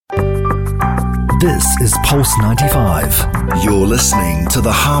This is Pulse 95. You're listening to the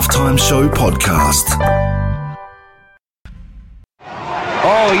Halftime Show podcast.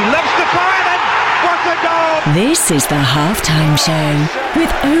 Oh, he loves the fire and what a goal! This is the Halftime Show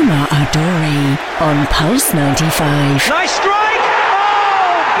with Omar Adori on Pulse 95. Nice strike!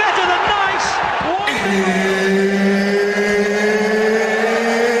 Oh, better than nice!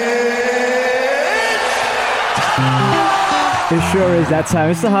 It sure is that time.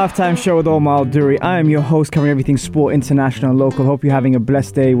 It's the Halftime Show with Omar Adori. I am your host, covering everything sport, international and local. Hope you're having a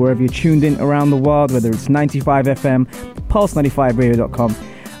blessed day wherever you're tuned in around the world, whether it's 95 FM, pulse95radio.com,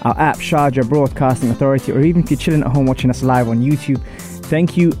 our app, Sharjah Broadcasting Authority, or even if you're chilling at home watching us live on YouTube.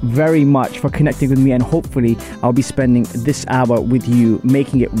 Thank you very much for connecting with me, and hopefully I'll be spending this hour with you,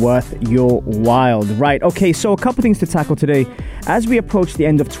 making it worth your while. Right, okay, so a couple things to tackle today. As we approach the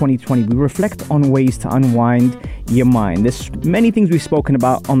end of 2020, we reflect on ways to unwind your mind. There's many things we've spoken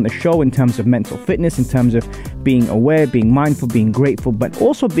about on the show in terms of mental fitness, in terms of being aware, being mindful, being grateful, but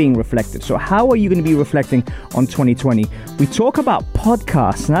also being reflective. So how are you going to be reflecting on 2020? We talk about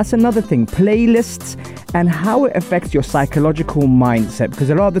podcasts, and that's another thing, playlists, and how it affects your psychological mindset, because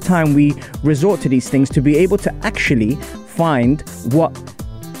a lot of the time we resort to these things to be able to actually find what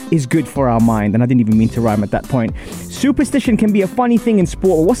is good for our mind. And I didn't even mean to rhyme at that point. Superstition can be a funny thing in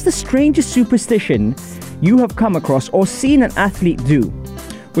sport. What's the strangest superstition you have come across or seen an athlete do?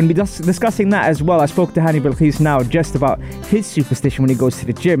 We'll be discussing that as well. I spoke to Hani Bilqis now just about his superstition when he goes to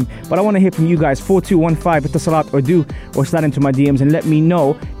the gym. But I want to hear from you guys. 4215 Itasalat or do, or slide into my DMs and let me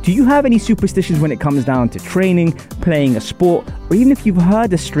know. Do you have any superstitions when it comes down to training, playing a sport, or even if you've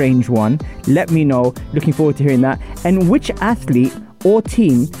heard a strange one, let me know. Looking forward to hearing that. And which athlete or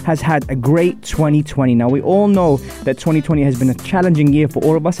team has had a great 2020? Now, we all know that 2020 has been a challenging year for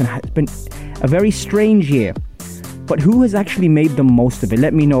all of us and has been a very strange year. But who has actually made the most of it?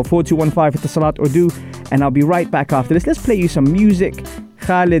 Let me know. 4215 at the Salat or do, and I'll be right back after this. Let's play you some music.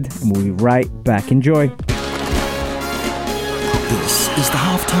 Khalid, and we'll be right back. Enjoy. This is the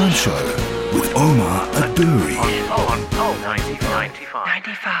Halftime Show with Omar Adori. On Pulse 95.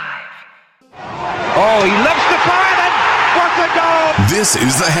 Oh, he loves the fire and what a goal! This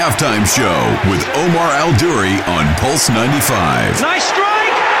is the Halftime Show with Omar Al-Duri on Pulse 95. Nice strike!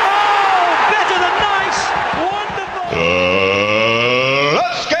 Oh, better than nice! Wonderful!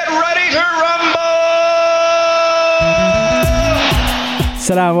 Let's get ready to rumble!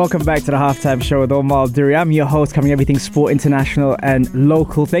 Salam, welcome back to the Halftime Show with Omar Al-Duri. I'm your host, covering everything sport, international and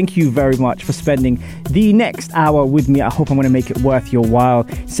local. Thank you very much for spending the next hour with me. I hope I'm going to make it worth your while.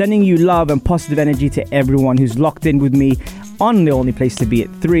 Sending you love and positive energy to everyone who's locked in with me on the only place to be at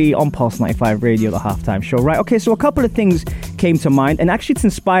 3 on Pulse 95 Radio, the Halftime Show. Right, okay, so a couple of things came to mind, and actually it's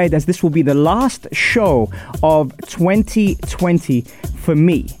inspired as this will be the last show of 2020 for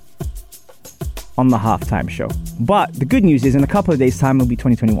me on the Halftime Show. But the good news is in a couple of days' time it'll be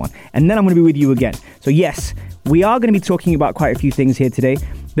 2021, and then I'm going to be with you again. So yes, we are going to be talking about quite a few things here today.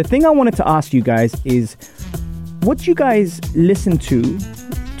 The thing I wanted to ask you guys is, what do you guys listen to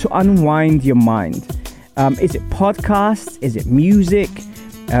unwind your mind? Is it podcasts? Is it music?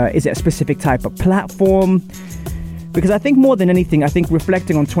 Is it a specific type of platform? Because I think more than anything, I think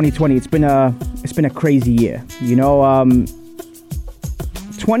reflecting on 2020, it's been a crazy year. You know,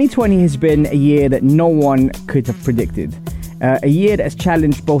 2020 has been a year that no one could have predicted. A year that has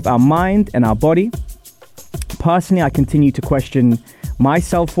challenged both our mind and our body. Personally, I continue to question my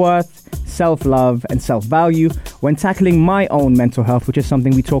self-worth, self-love and self-value when tackling my own mental health, which is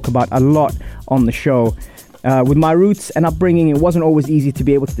something we talk about a lot on the show. With my roots and upbringing, it wasn't always easy to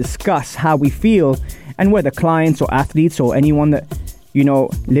be able to discuss how we feel, and whether clients or athletes or anyone that, you know,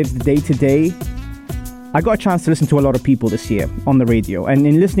 lives the day-to-day. I got a chance to listen to a lot of people this year on the radio, and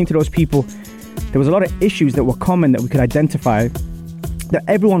in listening to those people, there was a lot of issues that were common that we could identify that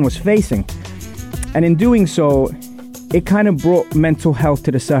everyone was facing. And in doing so, it kind of brought mental health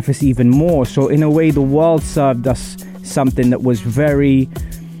to the surface even more. So in a way, the world served us something that was very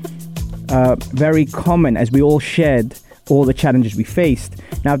common as we all shared all the challenges we faced.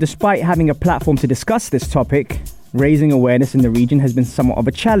 Now, despite having a platform to discuss this topic, raising awareness in the region has been somewhat of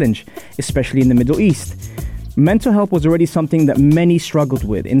a challenge, especially in the Middle East. Mental health was already something that many struggled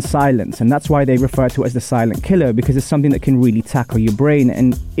with in silence, and that's why they refer to it as the silent killer, because it's something that can really tackle your brain.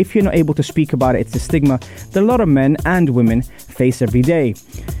 And if you're not able to speak about it, it's a stigma that a lot of men and women face every day.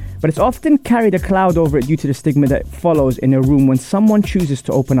 But it's often carried a cloud over it due to the stigma that follows in a room when someone chooses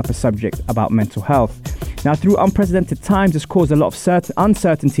to open up a subject about mental health. Now, through unprecedented times, this caused a lot of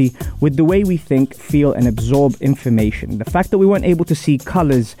uncertainty with the way we think, feel, and absorb information. The fact that we weren't able to see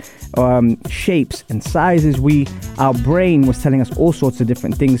colors, shapes, and sizes, our brain was telling us all sorts of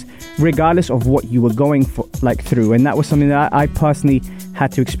different things, regardless of what you were going through. And that was something that I personally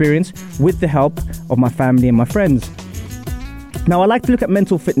had to experience with the help of my family and my friends. Now, I like to look at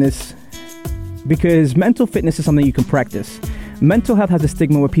mental fitness because mental fitness is something you can practice. Mental health has a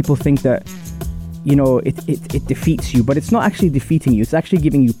stigma where people think that, it defeats you, but it's not actually defeating you. It's actually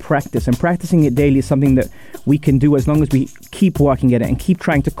giving you practice, and practicing it daily is something that we can do as long as we keep working at it and keep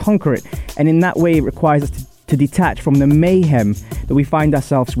trying to conquer it. And in that way, it requires us to detach from the mayhem that we find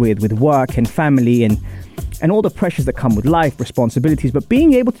ourselves with work and family and all the pressures that come with life, responsibilities. But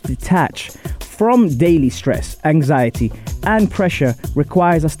being able to detach from daily stress, anxiety, and pressure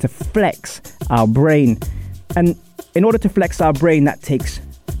requires us to flex our brain. And in order to flex our brain, that takes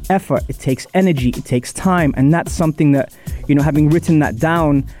effort, it takes energy, it takes time. And that's something that, having written that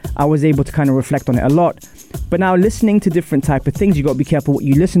down, I was able to kind of reflect on it a lot. But now, listening to different type of things, you got to be careful what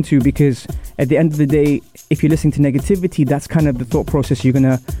you listen to, because at the end of the day, if you're listening to negativity, that's kind of the thought process you're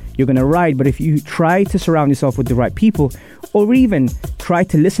gonna ride. But if you try to surround yourself with the right people, or even try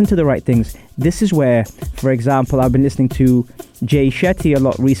to listen to the right things, this is where, for example, I've been listening to Jay Shetty a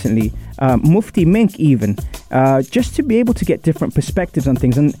lot recently, Mufti Mink even, just to be able to get different perspectives on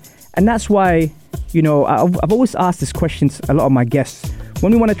things. And that's why, I've always asked this question to a lot of my guests.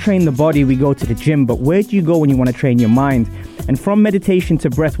 When we want to train the body, we go to the gym, but where do you go when you want to train your mind? And from meditation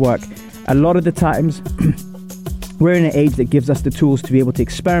to breath work, a lot of the times we're in an age that gives us the tools to be able to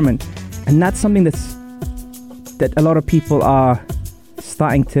experiment. And that's something that a lot of people are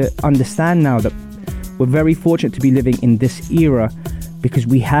starting to understand now, that we're very fortunate to be living in this era because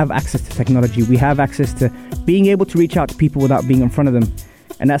we have access to technology. We have access to being able to reach out to people without being in front of them.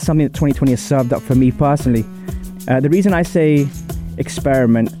 And that's something that 2020 has served up for me personally. The reason I say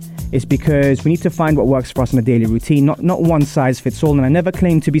experiment is because we need to find what works for us in a daily routine, not one size fits all. And I never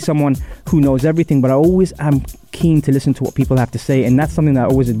claim to be someone who knows everything, but I always am keen to listen to what people have to say. And that's something that I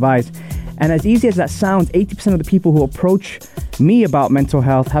always advise. And as easy as that sounds, 80% of the people who approach me about mental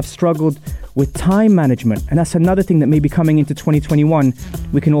health have struggled with time management. And that's another thing that maybe coming into 2021,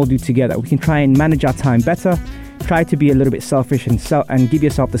 we can all do together. We can try and manage our time better, try to be a little bit selfish and give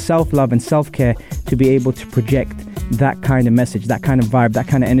yourself the self-love and self-care to be able to project that kind of message, that kind of vibe, that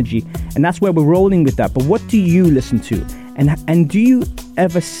kind of energy. And that's where we're rolling with that. But what do you listen to? And do you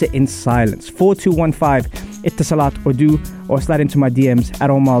ever sit in silence? 4215 Ittasalat or slide into my DMs at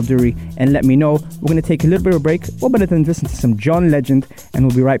Omar Duri and let me know. We're going to take a little bit of a break. What better than listen to some John Legend, and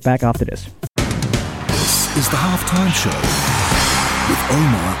we'll be right back after this. This is the Halftime Show with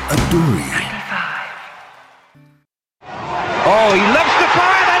Omar Adouri. Oh, he loves to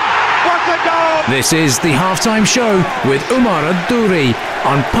fire then. What a goal! This is the Halftime Show with Omar Adouri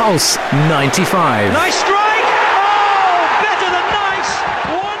on Pulse 95. Nice strike! Oh, better than nice!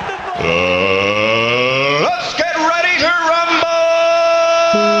 Wonderful! Let's get ready to rumble!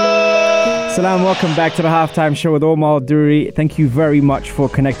 Salam, welcome back to the Halftime Show with Omar Adouri. Thank you very much for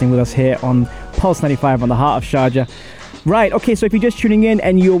connecting with us here on Pulse 95 on the heart of Sharjah. Right, okay, so if you're just tuning in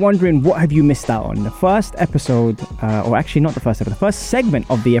and you're wondering what have you missed out on, the first episode, or actually not the first episode, the first segment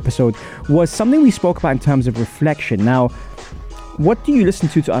of the episode was something we spoke about in terms of reflection. Now, what do you listen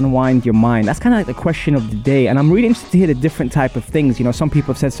to unwind your mind? That's kind of like the question of the day, and I'm really interested to hear the different type of things. Some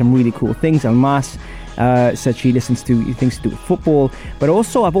people have said some really cool things. Almas said she listens to things to do with football, but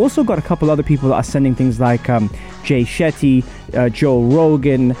also I've also got a couple other people that are sending things like Jay Shetty, Joe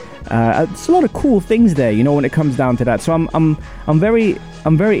Rogan. It's a lot of cool things there, when it comes down to that. So I'm very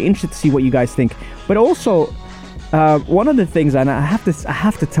interested to see what you guys think. But also, one of the things, and I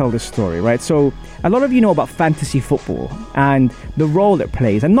have to tell this story, right? So a lot of you know about fantasy football and the role it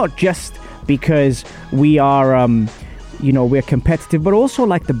plays, and not just because we are we're competitive, but also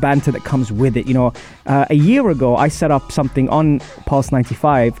like the banter that comes with it. A year ago I set up something on Pulse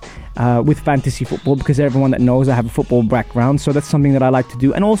 95 with fantasy football, because everyone that knows I have a football background, so that's something that I like to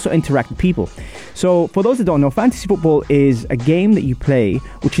do, and also interact with people. So for those that don't know, fantasy football is a game that you play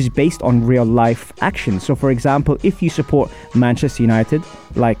which is based on real life action. So for example, if you support Manchester United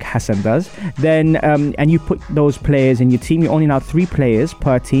like Hassan does, then and you put those players in your team, you only allow 3 players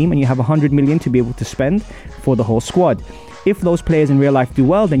per team, and you have 100 million to be able to spend for the whole squad. If those players in real life do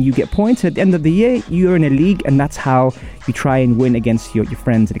well, then you get points. At the end of the year, you're in a league, and that's how you try and win against your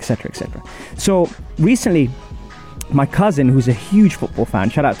friends, and etc., etc. So recently, my cousin, who's a huge football fan,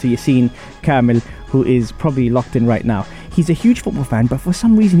 shout out to Yassine Kamil, who is probably locked in right now. He's a huge football fan, but for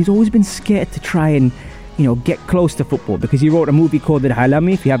some reason, he's always been scared to try and, get close to football, because he wrote a movie called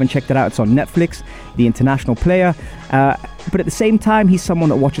Al-Halami. If you haven't checked it out, it's on Netflix, The International Player. But at the same time, he's someone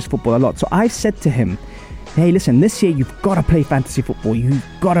that watches football a lot. So I've said to him, hey, listen, this year you've got to play fantasy football. You've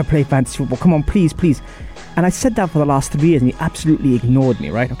got to play fantasy football. Come on, please. And I said that for the last 3 years, and he absolutely ignored me,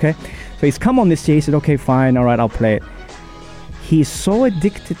 right? Okay. So he's come on this year. He said, okay, fine. All right, I'll play it. He's so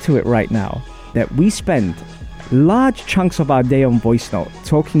addicted to it right now that we spend large chunks of our day on voice note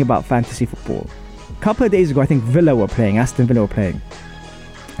talking about fantasy football. A couple of days ago, I think Aston Villa were playing.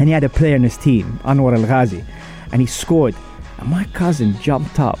 And he had a player in his team, Anwar Al-Ghazi. And he scored. And my cousin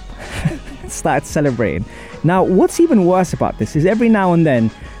jumped up and started celebrating. Now, what's even worse about this is every now and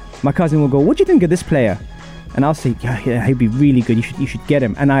then, my cousin will go, what do you think of this player? And I'll say, yeah, he'll be really good. You should get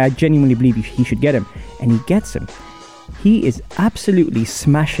him. And I genuinely believe he should get him. And he gets him. He is absolutely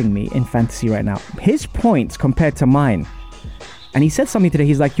smashing me in fantasy right now. His points compared to mine. And he said something today.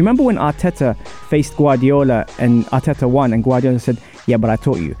 He's like, you remember when Arteta faced Guardiola and Arteta won and Guardiola said, yeah, but I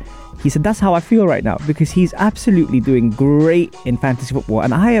taught you. He said, that's how I feel right now, because he's absolutely doing great in fantasy football.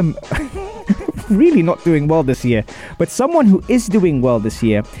 And I am really not doing well this year. But someone who is doing well this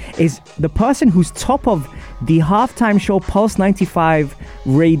year is the person who's top of the halftime show Pulse 95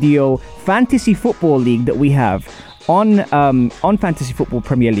 radio fantasy football league that we have on Fantasy Football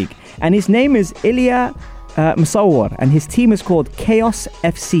Premier League. And his name is Ilya Musawwar, and his team is called Chaos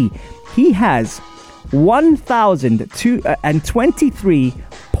FC. He has 1,023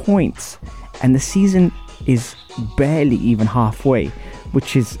 points, and the season is barely even halfway,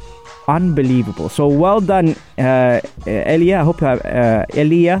 which is unbelievable. So well done, Elia. I hope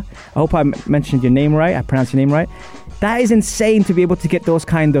I mentioned your name right. I pronounced your name right. That is insane to be able to get those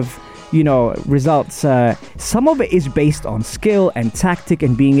kind of results. Some of it is based on skill and tactic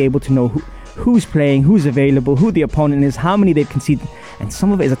and being able to know who's playing, who's available, who the opponent is, how many they've conceded, and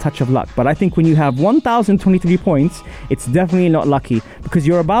some of it is a touch of luck. But I think when you have 1,023 points, it's definitely not lucky, because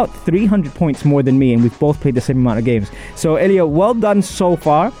you're about 300 points more than me, and we've both played the same amount of games. So Elia, well done so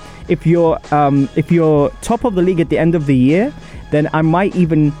far. If you're top of the league at the end of the year, then I might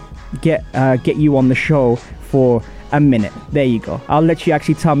even get you on the show for a minute. There you go. I'll let you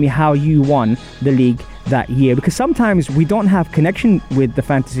actually tell me how you won the league that year, because sometimes we don't have connection with the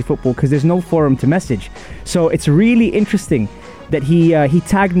fantasy football because there's no forum to message. So it's really interesting that he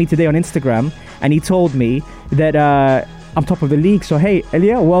tagged me today on Instagram, and he told me that I'm top of the league. So hey,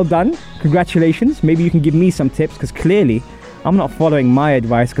 Elia, well done, congratulations. Maybe you can give me some tips, because clearly I'm not following my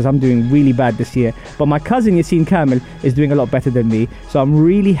advice, because I'm doing really bad this year. But my cousin Yassine Kamel is doing a lot better than me, so I'm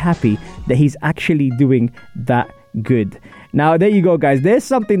really happy that he's actually doing that good. Now there you go, guys. There's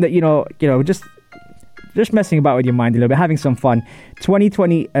something that just messing about with your mind a little bit, having some fun.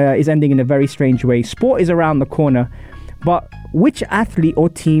 2020 is ending in a very strange way. Sport is around the corner, but which athlete or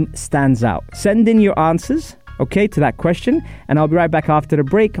team stands out? Send in your answers, okay, to that question, and I'll be right back after the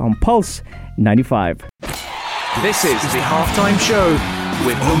break on Pulse 95. This is the halftime show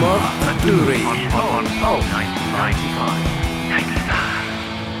with Umar Adouri on Pulse 95.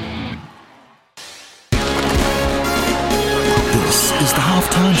 This is the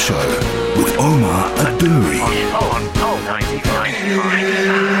halftime show with Omar Adouri. On Pulse 95.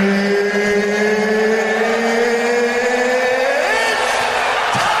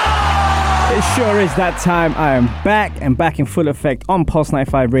 It sure is that time. I am back and back in full effect on Pulse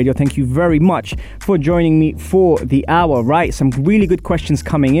 95 Radio. Thank you very much for joining me for the hour, right? Some really good questions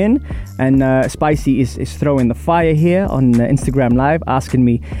coming in, and Spicy is throwing the fire here on Instagram Live, asking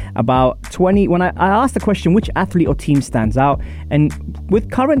me about when I asked the question, which athlete or team stands out? And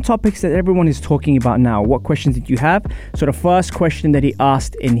with current topics that everyone is talking about now, what questions did you have? So the first question that he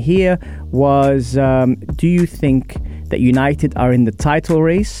asked in here was, do you think that United are in the title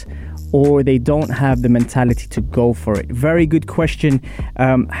race, or they don't have the mentality to go for it? Very good question,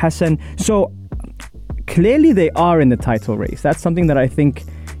 Hassan. So clearly they are in the title race. That's something that I think,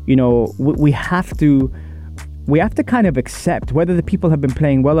 we have to kind of accept, whether the people have been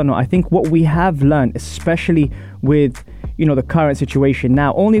playing well or not. I think what we have learned, especially with, the current situation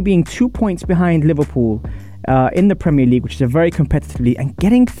now, only being 2 points behind Liverpool in the Premier League, which is a very competitive league, and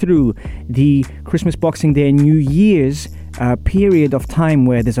getting through the Christmas, Boxing Day and New Year's period of time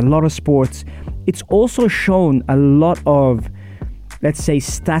where there's a lot of sports. It's also shown a lot of, let's say,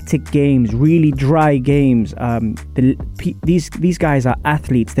 static games, really dry games. These guys are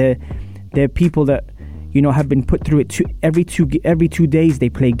athletes. They're people that have been put through it. Every 2 days they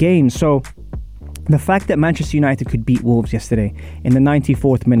play games. So the fact that Manchester United could beat Wolves yesterday in the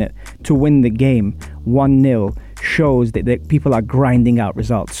 94th minute to win the game 1-0 shows that people are grinding out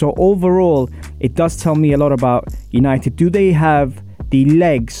results. So overall, it does tell me a lot about United. Do they have the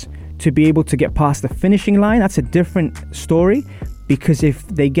legs to be able to get past the finishing line, that's a different story. Because if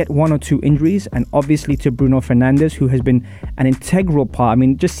they get one or two injuries, and obviously to Bruno Fernandes, who has been an integral part, I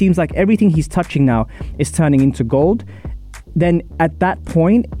mean, it just seems like everything he's touching now is turning into gold. Then at that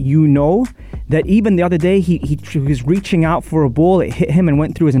point, you know that even the other day, he was reaching out for a ball, it hit him and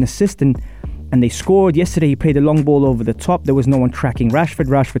went through as an assist, and they scored. Yesterday, he played a long ball over the top. There was no one tracking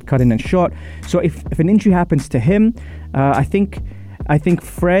Rashford cut in and shot. So if an injury happens to him, I think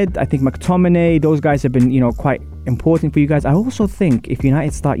Fred, I think McTominay, those guys have been, quite important for you guys. I also think if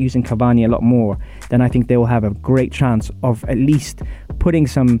United start using Cavani a lot more, then I think they will have a great chance of at least putting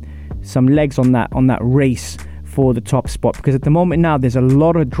some legs on that race for the top spot, because at the moment now there's a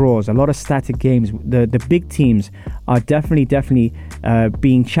lot of draws, a lot of static games. The big teams are definitely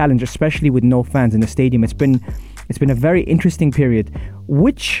being challenged, especially with no fans in the stadium. It's been a very interesting period.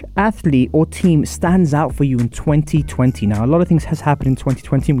 Which athlete or team stands out for you in 2020? Now, a lot of things has happened in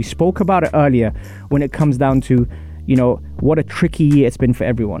 2020, and we spoke about it earlier when it comes down to, what a tricky year it's been for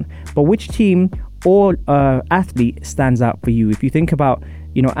everyone. But which team or athlete stands out for you? If you think about,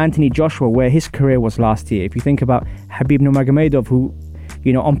 Anthony Joshua, where his career was last year. If you think about Habib Nurmagomedov, who,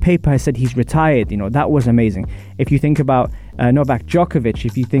 on paper has said he's retired, that was amazing. If you think about Novak Djokovic,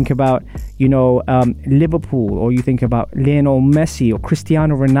 if you think about, Liverpool, or you think about Lionel Messi or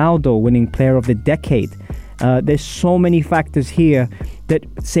Cristiano Ronaldo winning Player of the Decade, there's so many factors here that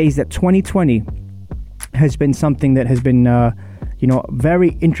says that 2020 has been something that has been,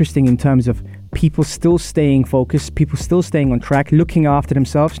 very interesting in terms of people still staying focused, people still staying on track, looking after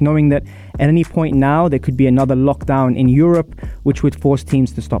themselves, knowing that at any point now there could be another lockdown in Europe, which would force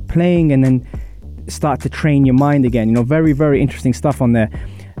teams to stop playing and then start to train your mind again. Very, very interesting stuff on there.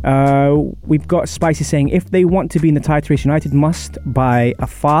 We've got Spicy saying, if they want to be in the title race, United must buy a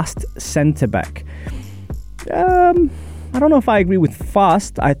fast centre-back. I don't know if I agree with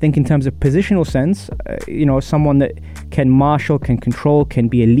fast. I think in terms of positional sense, someone that can marshal, can control, can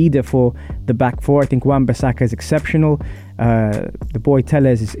be a leader for the back four. I think Wan-Bissaka is exceptional. The boy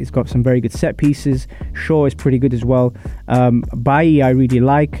Telles has got some very good set pieces. Shaw is pretty good as well. Bailly I really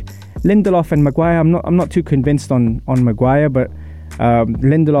like. Lindelof and Maguire, I'm not too convinced on Maguire, but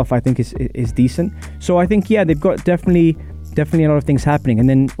Lindelof I think is decent. So I think they've got definitely a lot of things happening. And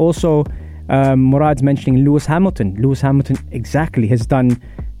then also Murad's mentioning Lewis Hamilton. Lewis Hamilton exactly has done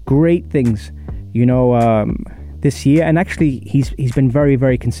great things, this year, and actually he's been very,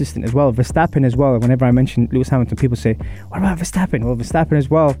 very consistent as well. Verstappen as well. Whenever I mention Lewis Hamilton, people say, "What about Verstappen?" Well, Verstappen as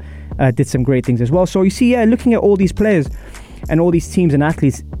well did some great things as well. So you see, looking at all these players and all these teams and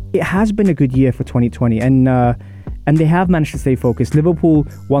athletes, it has been a good year for 2020, and they have managed to stay focused. Liverpool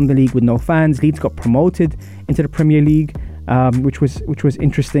won the league with no fans. Leeds got promoted into the Premier League, which was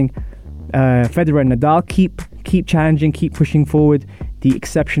interesting. Federer and Nadal keep challenging, keep pushing forward. The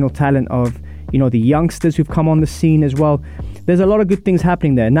exceptional talent of the youngsters who've come on the scene as well. There's a lot of good things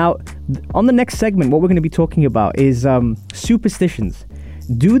happening there. Now, on the next segment, what we're going to be talking about is superstitions.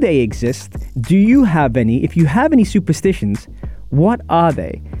 Do they exist? Do you have any? If you have any superstitions, what are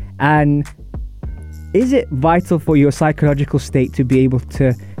they? And is it vital for your psychological state to be able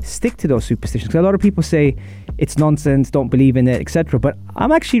to stick to those superstitions? Because a lot of people say it's nonsense, don't believe in it, etc. But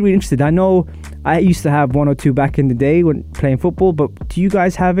I'm actually really interested. I know I used to have one or two back in the day when playing football, but do you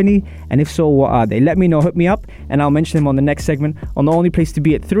guys have any? And if so, what are they? Let me know, hit me up, and I'll mention them on the next segment on the only place to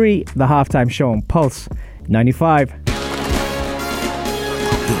be at 3, the Halftime Show on Pulse 95.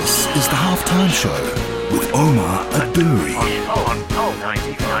 This is the Halftime Show with Omar Adouri. On Pulse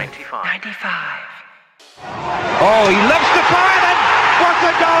 95. Oh, he loves the fire, then what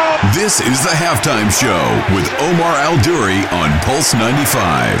a goal! This is the Halftime Show with Omar Al-Duri on Pulse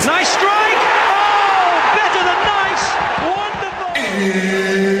 95. Nice strike! Oh, better than nice! Wonderful!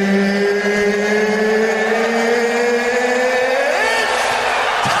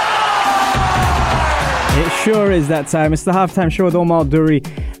 It sure is that time. It's the Halftime Show with Omar Al-Duri,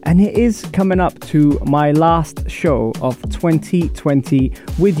 and it is coming up to my last show of 2020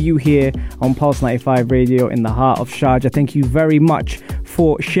 with you here on Pulse 95 Radio in the heart of Sharjah. Thank you very much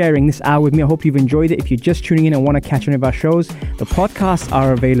for sharing this hour with me. I hope you've enjoyed it. If you're just tuning in and want to catch one of our shows, the podcasts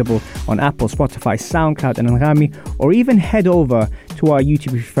are available on Apple, Spotify, SoundCloud, and Al-Ghami, or even head over to our YouTube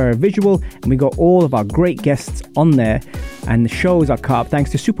if you prefer a visual, and we got all of our great guests on there, and the shows are cut up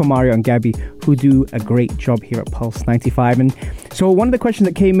thanks to Super Mario and Gabby, who do a great job here at Pulse 95. And so one of the questions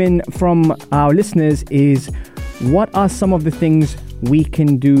that came in from our listeners is, what are some of the things we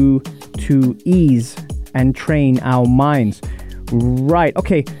can do to ease and train our minds? Right,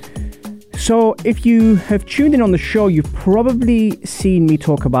 okay. So if you have tuned in on the show, you've probably seen me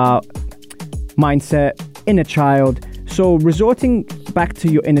talk about mindset, inner child. So resorting back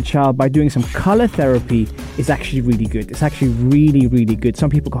to your inner child by doing some color therapy is actually really good. It's actually really, really good. Some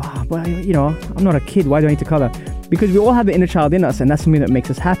people go, well, I'm not a kid. Why do I need to color? Because we all have the inner child in us, and that's something that makes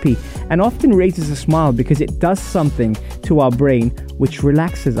us happy and often raises a smile because it does something to our brain which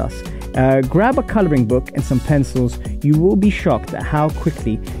relaxes us. Grab a coloring book and some pencils. You will be shocked at how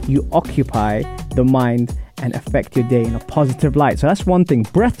quickly you occupy the mind and affect your day in a positive light. So that's one thing.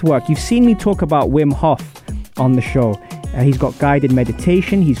 Breath work. You've seen me talk about Wim Hof on the show. He's got guided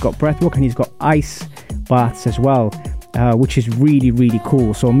meditation, he's got breath work, and he's got ice baths as well, which is really, really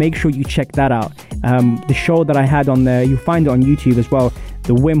cool. So make sure you check that out. The show that I had on there, you'll find it on YouTube as well.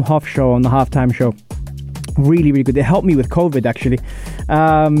 The Wim Hof show on the Halftime Show. Really, really good. It helped me with COVID, actually.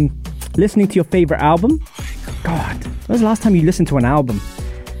 Listening to your favorite album. God, when was the last time you listened to an album?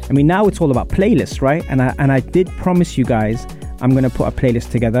 I mean, now it's all about playlists, right? And I did promise you guys I'm going to put a playlist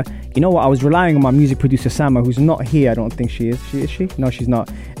together. You know what? I was relying on my music producer, Sama, who's not here. I don't think she is. Is she? No, she's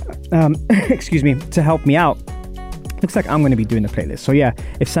not. Excuse me, to help me out. Looks like I'm going to be doing the playlist. So yeah,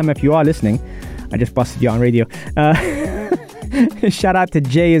 if you are listening, I just busted you on radio. Shout out to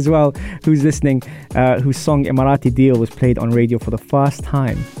Jay as well, who's listening, whose song Emirati Deal was played on radio for the first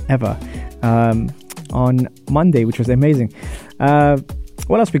time ever on Monday, which was amazing.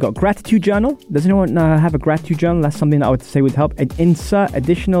 What else we got? Gratitude journal. Does anyone have a gratitude journal? That's something that I would say would help. And insert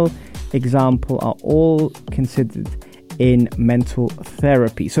additional example are all considered in mental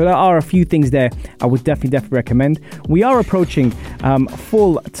therapy. So there are a few things there I would definitely recommend. We are approaching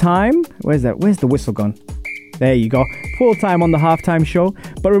full time. Where's the whistle gone? There you go. Full time on the Halftime Show.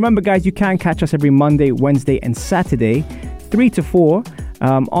 But remember, guys, you can catch us every Monday, Wednesday, and Saturday, 3 to 4.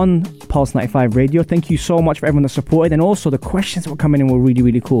 On Pulse 95 Radio. Thank you so much for everyone that supported, and also the questions that were coming in were really,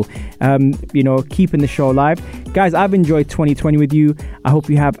 really cool. Keeping the show alive. Guys, I've enjoyed 2020 with you. I hope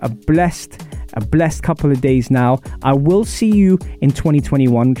you have a blessed couple of days now. I will see you in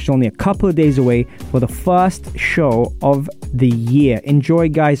 2021, which is only a couple of days away, for the first show of the year. Enjoy,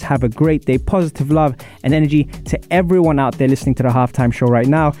 guys. Have a great day. Positive love and energy to everyone out there listening to the Halftime Show right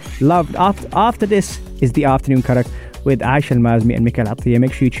now. Love. After this is the Afternoon Karak with Aisha Al-Mazmi and Mikhail Atiyah.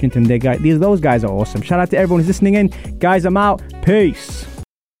 Make sure you tune into them. Those guys are awesome. Shout out to everyone who's listening in. Guys, I'm out. Peace.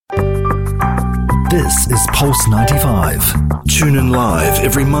 This is Pulse 95. Tune in live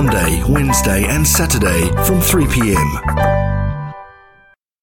every Monday, Wednesday and Saturday from 3 p.m.